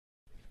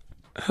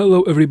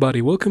Hello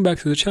everybody, welcome back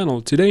to the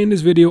channel. Today in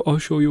this video I'll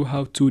show you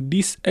how to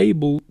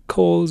disable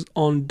calls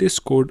on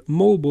Discord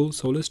mobile,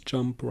 so let's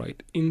jump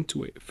right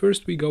into it.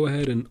 First we go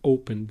ahead and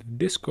open the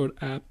Discord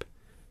app,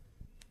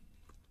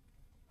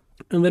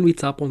 and then we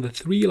tap on the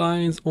three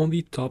lines on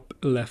the top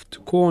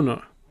left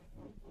corner.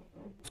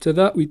 After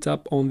that we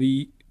tap on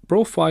the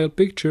profile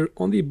picture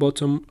on the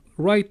bottom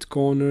right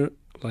corner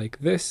like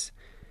this,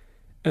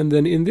 and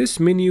then in this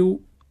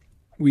menu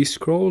we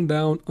scroll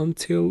down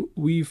until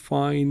we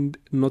find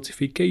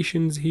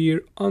notifications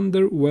here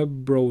under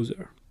web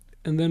browser,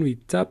 and then we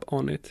tap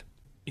on it.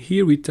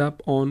 Here we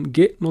tap on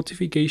get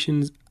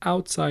notifications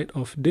outside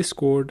of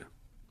Discord.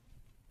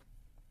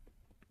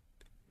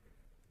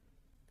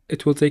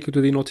 It will take you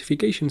to the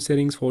notification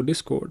settings for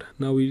Discord.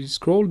 Now we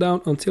scroll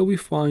down until we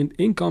find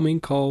incoming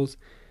calls,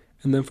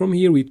 and then from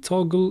here we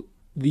toggle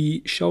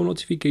the show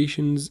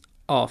notifications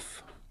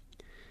off.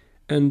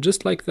 And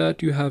just like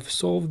that, you have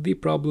solved the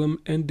problem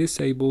and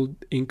disabled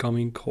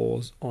incoming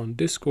calls on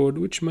Discord,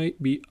 which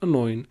might be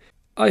annoying.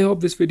 I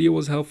hope this video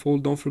was helpful.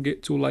 Don't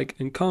forget to like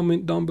and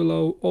comment down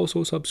below.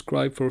 Also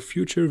subscribe for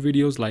future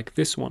videos like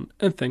this one.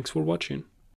 And thanks for watching.